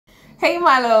Hey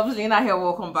my loves, Linda here.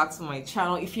 Welcome back to my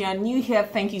channel. If you are new here,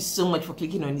 thank you so much for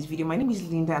clicking on this video. My name is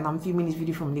Linda and I'm filming this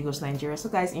video from Lagos, Nigeria. So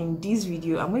guys, in this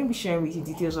video I'm going to be sharing with you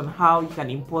details on how you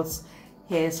can import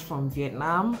hairs from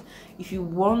Vietnam. If you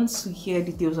want to hear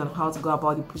details on how to go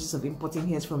about the process of importing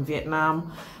hairs from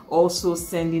Vietnam, also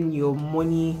sending your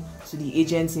money to the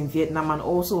agents in Vietnam, and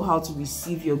also how to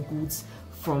receive your goods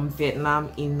from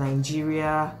Vietnam in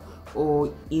Nigeria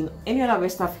or in any other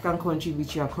West African country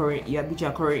which you are currently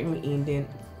in, then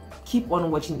keep on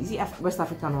watching. Is it West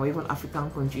African or even African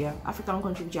country? Yeah, African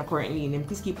country which you are currently in, then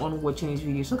please keep on watching this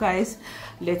video. So guys,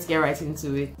 let's get right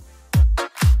into it.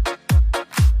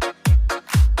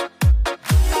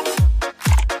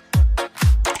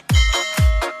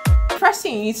 First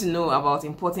thing you need to know about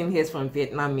importing hairs from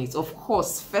Vietnam is, of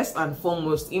course, first and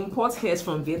foremost, import hairs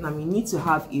from Vietnam, you need to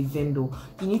have a vendor.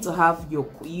 You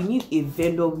need a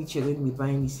vendor which you're going to be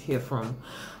buying this hair from.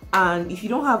 And if you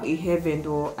don't have a hair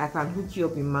vendor, I can hook you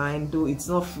up in mine, though it's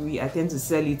not free. I tend to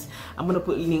sell it. I'm going to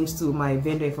put links to my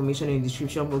vendor information in the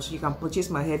description box so you can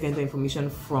purchase my hair vendor information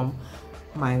from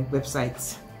my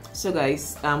website. So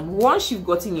guys, once you've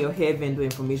gotten your hair vendor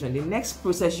information, the next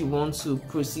process you want to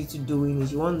proceed to doing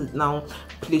is you want to now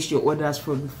place your orders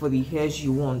for the hairs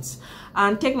you want.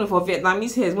 And take note, for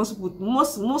Vietnamese hairs,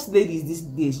 most ladies these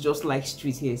days just like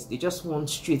straight hairs. They just want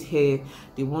straight hair.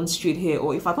 They want straight hair,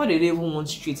 or if I thought they don't even want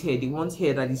straight hair, they want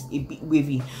hair that is a bit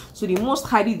wavy. So the most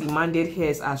highly demanded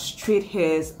hairs are straight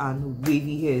hairs and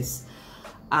wavy hairs.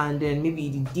 And then maybe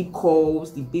the deep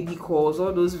curls, the baby curls,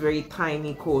 all those very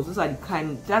tiny curls. Those are the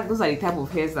type of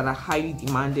hairs that are highly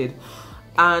demanded.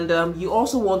 And you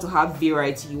also want to have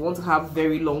variety. You want to have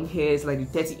very long hairs, like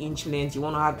the 30-inch length. You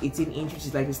want to have 18-inch, which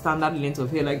is like the standard length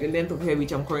of hair, like the length of hair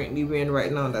which I'm currently wearing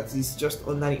right now, that is just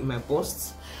underneath my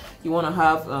bust. You want to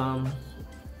have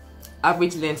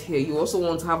average length hair. You also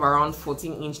want to have around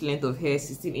 14-inch length of hair,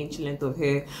 16-inch length of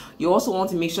hair. You also want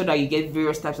to make sure that you get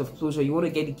various types of closure. You want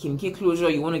to get the Kim K closure.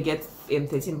 You want to get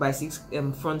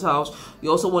 13x6 frontals. You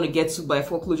also want to get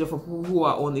 2x4 closure for people who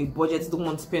are on a budget, don't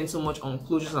want to spend so much on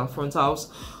closures and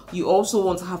frontals. You also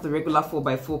want to have the regular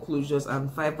 4x4 closures and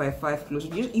 5x5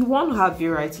 closures. You want to have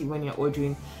variety when you're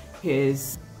ordering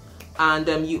hairs.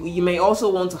 And you may also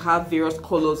want to have various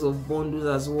colors of bundles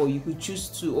as well. You could choose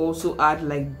to also add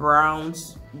like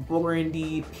browns,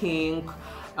 burgundy, pink,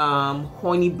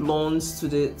 honey blondes to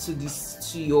the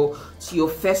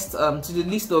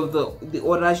list of the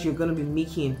orders you're going to be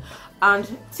making.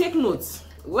 And take note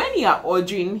when you are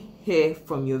ordering hair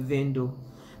from your vendor,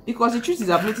 because the truth is,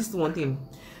 I've noticed one thing: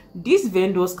 these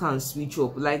vendors can switch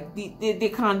up. Like they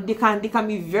can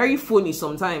be very phony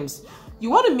sometimes. You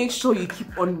want to make sure you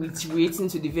keep on reiterating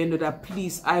to the vendor that,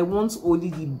 please, I want only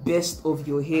the best of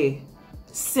your hair.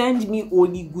 Send me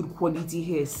only good quality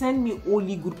hair. Send me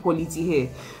only good quality hair.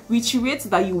 Reiterate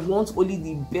that you want only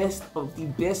the best of the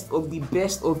best of the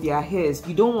best of their hairs.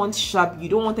 You don't want sharp. You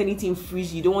don't want anything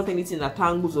frizzy. You don't want anything that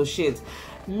tangles or sheds.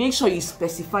 Make sure you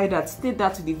specify that, state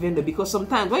that to the vendor, because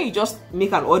sometimes when you just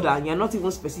make an order and you're not even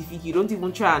specific, you don't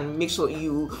even try and make sure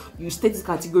you state it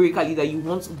categorically that you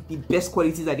want the best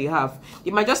quality that they have. They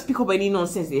might just pick up any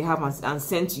nonsense they have and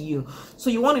send to you.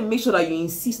 So you want to make sure that you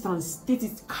insist and state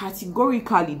it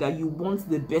categorically that you want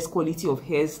the best quality of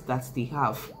hairs that they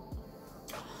have.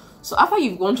 So after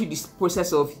you've gone through this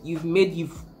process of you've made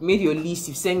your list,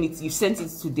 you've sent it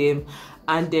to them,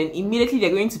 and then immediately they're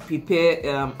going to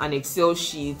prepare an Excel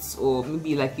sheet or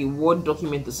maybe like a Word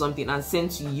document or something and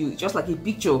send to you, just like a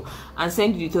picture, and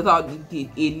send you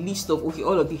a list of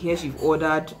all of the hairs you've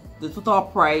ordered, the total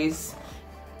price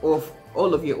of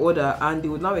all of your order, and they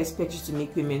would now expect you to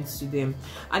make payments to them.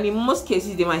 And in most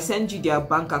cases they might send you their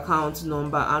bank account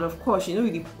number, and of course, you know,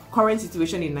 with the current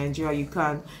situation in Nigeria,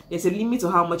 there's a limit to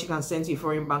how much you can send to a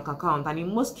foreign bank account, and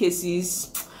in most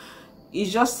cases it's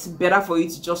just better for you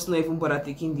to just not even bother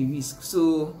taking the risk.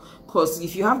 So because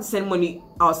if you have to send money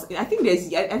out, I think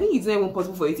it's not even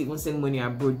possible for you to even send money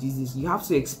abroad these days. You have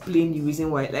to explain the reason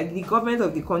why. Like, the government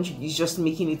of the country is just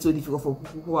making it so difficult for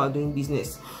people who are doing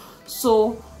business.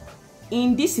 So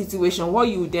in this situation, what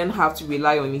you then have to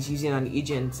rely on is using an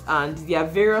agent, and there are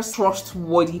various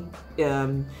trustworthy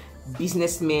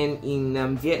businessmen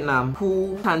in Vietnam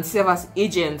who can serve as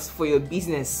agents for your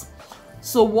business.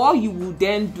 So what you will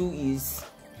then do is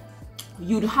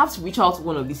you'd have to reach out to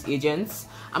one of these agents.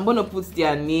 I'm going to put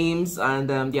their names and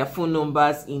their phone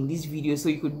numbers in this video so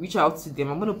you could reach out to them.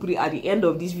 I'm going to put it at the end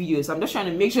of this video. So I'm just trying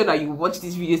to make sure that you watch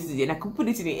this video today, and I could put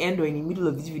it in the end or in the middle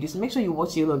of this video. So make sure you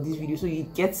watch all of this video so you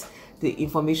get the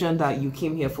information that you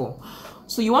came here for.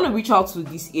 So you want to reach out to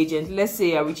this agent. Let's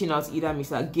say you're reaching out to either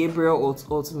Mr. Gabriel or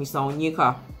to Mr.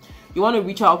 Onyeka. you want to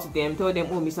reach out to them, tell them,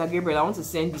 oh, Mr. Gabriel, I want to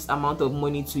send this amount of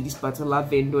money to this particular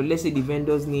vendor. Let's say the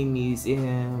vendor's name is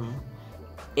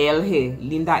L here,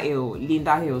 Linda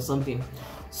here or something.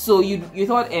 So you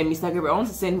thought, Mr. Gabriel, I want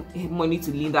to send money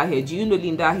to Linda here. Do you know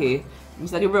Linda here?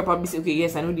 Mr. Gabriel probably say, okay,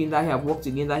 yes, I know Linda here. I've worked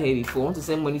with Linda here before. I want to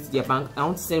send money to their bank. I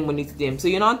want to send money to them. So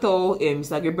you now tell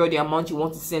Mr. Gabriel the amount you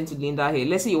want to send to Linda here.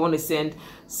 Let's say you want to send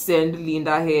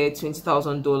Linda here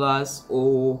 $20,000,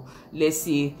 or let's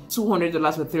say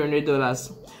 $200 or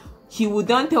 $300. He would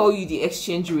then tell you the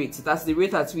exchange rate. That's the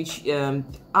rate at which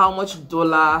how much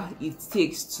dollar it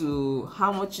takes to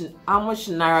how much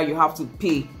naira you have to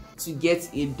pay to get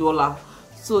a dollar.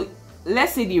 So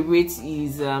let's say the rate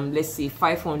is let's say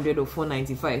 500 or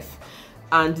 495,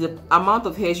 and the amount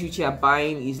of hairs which you are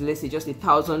buying is, let's say, just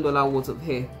 $1,000 worth of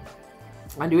hair,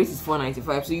 and the rate is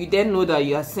 495. So you then know that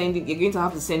you're going to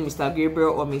have to send Mr.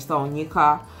 Gabriel or Mr.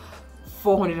 Onyeka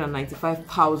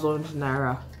 495,000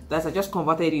 naira. That's, I just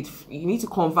converted it. You need to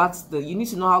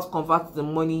know how to convert the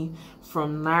money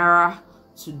from naira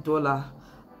to dollar.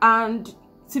 And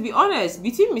to be honest,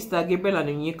 between Mr. Gabriel and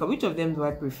Onyeka, which of them do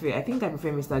I prefer? I think I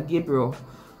prefer Mr. Gabriel.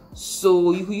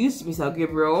 So you could use Mr.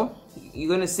 Gabriel. You're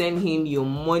going to send him your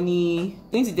money.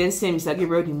 You're going to then send Mr.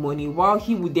 Gabriel the money, while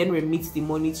he would then remit the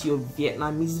money to your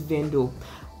Vietnamese vendor.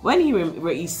 When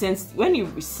he sends the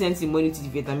money to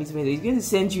the Vietnamese vendor, he's going to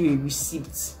send you a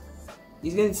receipt.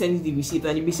 He's going to send you the receipt,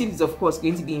 and the receipt is of course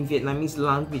going to be in Vietnamese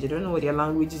language. I don't know what their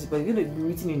language is, but it's going to be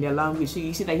written in their language. So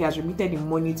you see that he has remitted the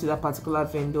money to that particular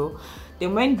vendor.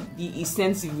 Then when he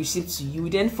sends the receipt to you,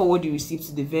 then forward the receipt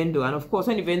to the vendor. And of course,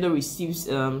 when the vendor receives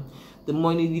the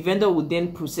money, the vendor will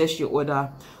then process your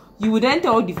order. You would then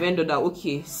tell the vendor that,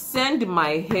 okay, send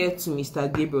my hair to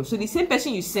Mr. Gabriel. So the same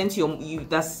person you sent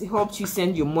that's helped you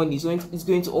send your money is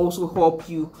going to also help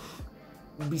you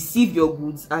receive your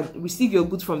goods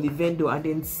from the vendor, and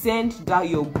then send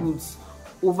your goods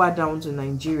over down to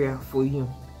Nigeria for you.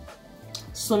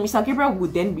 So Mr. Gabriel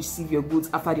would then receive your goods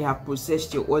after they have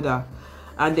processed your order,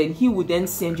 and then he would then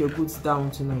send your goods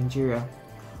down to Nigeria.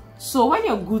 So when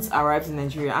your goods arrive in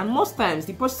Nigeria, and most times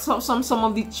some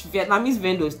of the Vietnamese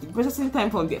vendors, the processing time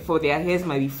for their hairs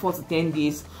might be 4 to 10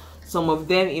 days. Some of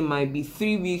them it might be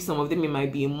 3 weeks. Some of them it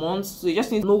might be a month. So you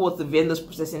just need to know what the vendor's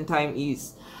processing time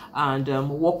is, and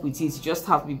work with it. You just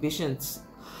have to be patient.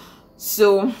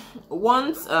 So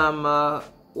once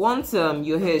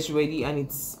your hair is ready and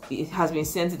it has been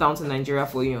sent down to Nigeria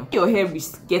for you, your hair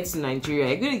gets to Nigeria,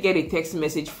 you're going to get a text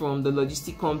message from the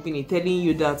logistic company telling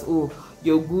you that, oh,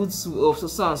 your goods of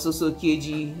so and so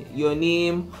kg, your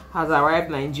name has arrived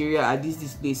Nigeria at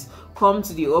this place. Come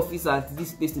to the office at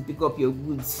this place to pick up your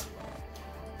goods.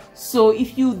 So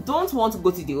if you don't want to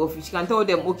go to the office, you can tell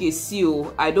them, okay,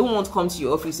 CEO, I don't want to come to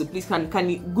your office, so please can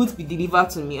the goods be delivered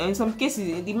to me? And in some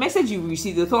cases, the message you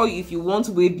receive, they'll tell you, if you want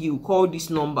to waive bill, call this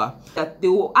number. That they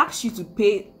will ask you to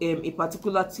pay a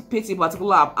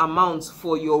particular amount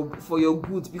for your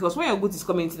goods, because when your goods is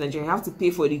coming to Nigeria, you have to pay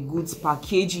for the goods per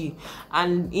kg.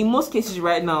 And in most cases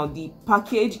right now, the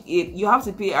package, you have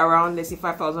to pay around, let's say,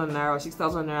 5,000 naira or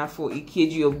 6,000 naira for a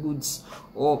kg of goods,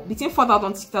 or between 4,000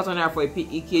 and 6,000 naira for a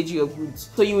kg of goods.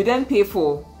 So you would then pay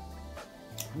for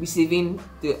receiving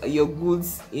your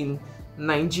goods in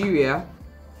Nigeria.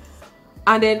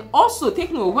 And then also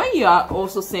take note, when you are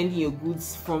also sending your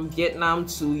goods from Vietnam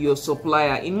to your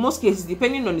supplier, in most cases,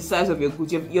 depending on the size of your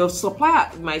goods, your supplier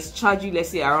might charge you, let's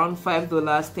say, around $5,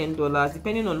 $10,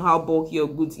 depending on how bulky your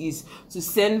goods is, to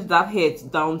send that hair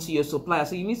down to your supplier.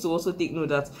 So you need to also take note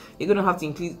that you're going to have to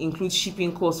include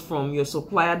shipping costs from your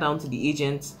supplier down to the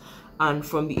agent, and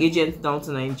from the agent down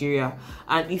to Nigeria.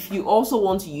 And if you also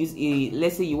want to use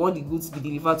let's say you want the goods to be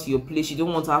delivered to your place, you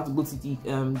don't want to have to go to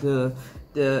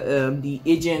the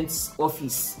agent's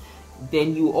office,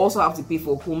 then you also have to pay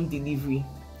for home delivery.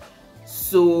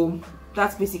 So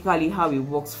that's basically how it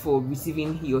works for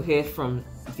receiving your hair from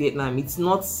Vietnam. It's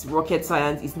not rocket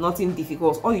science, it's nothing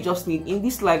difficult. All you just need in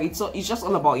this life, it's just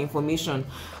all about information.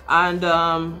 And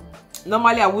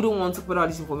normally I wouldn't want to put out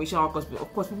this information out, because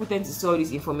of course people tend to sell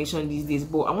this information these days,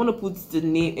 but I'm going to put the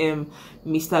name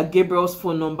Mr. Gabriel's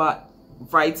phone number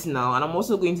right now, and I'm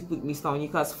also going to put Mr.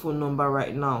 Onyeka's phone number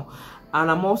right now,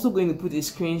 and I'm also going to put a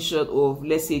screenshot of,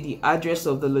 let's say, the address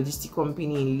of the logistic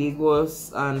company in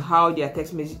Lagos and how their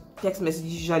text messages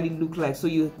usually look like, so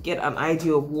you get an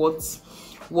idea of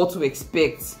what to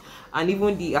expect, and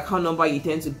even the account number you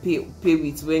tend to pay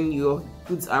with when your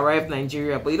goods arrive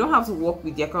Nigeria. But you don't have to work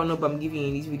with the account number I'm giving you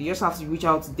in this video. You just have to reach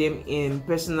out to them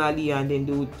personally, and then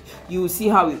you will see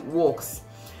how it works.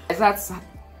 That's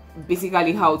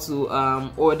basically how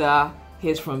to order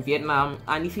hairs from Vietnam.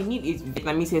 And if you need a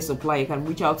Vietnamese hair supply, you can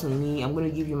reach out to me. I'm going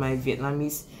to give you my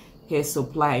Vietnamese hair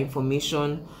supply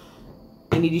information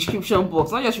in the description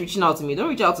box. Not just reaching out to me, don't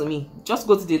reach out to me, just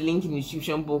go to the link in the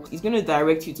description box. It's going to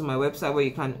direct you to my website where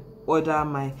you can order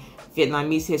my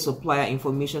Vietnamese hair supplier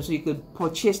information, so you could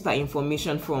purchase that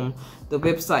information from the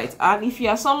website. And if you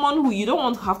are someone who you don't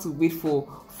want to have to wait for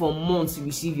months to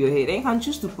receive your hair, then you can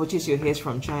choose to purchase your hairs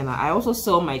from China. I also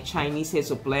sell my Chinese hair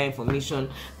supplier information.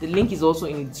 The link is also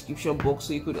in the description box,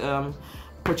 so you could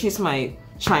purchase my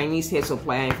Chinese hair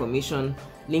supplier information,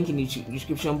 link in the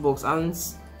description box.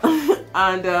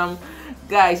 And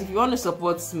guys, if you want to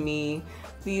support me,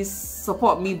 please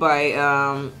support me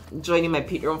by joining my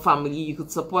Patreon family. You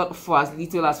could support for as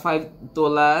little as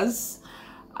 $5,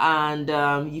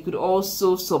 and you could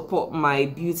also support my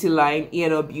beauty line,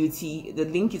 ENL Beauty. The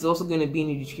link is also going to be in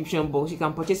the description box. You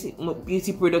can purchase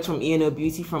beauty products from ENL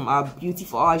Beauty, from our beauty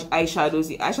for our eyeshadows.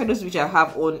 The eyeshadows which I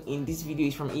have on in this video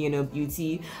is from ENL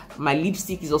Beauty. My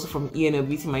lipstick is also from ENL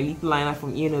Beauty. My lip liner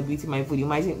from ENL Beauty. My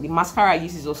volumizing, the mascara I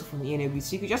use is also from ENL Beauty.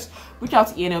 So you could just reach out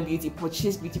to ENL Beauty,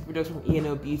 purchase beauty products from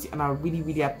ENL Beauty, and I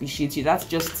really appreciate you. That's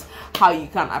just how you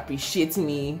can appreciate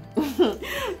me.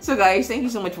 So guys, thank you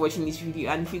so much for watching this video,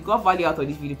 and if you got value out of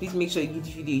this video, please make sure you give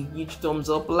this video a huge thumbs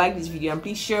up, like this video, and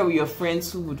please share with your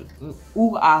friends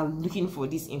who are looking for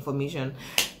this information.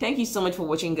 Thank you so much for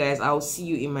watching, guys. I'll see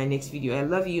you in my next video. I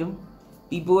love you.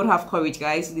 Be bold, have courage,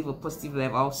 guys. Live a positive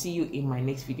life. I'll see you in my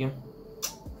next video.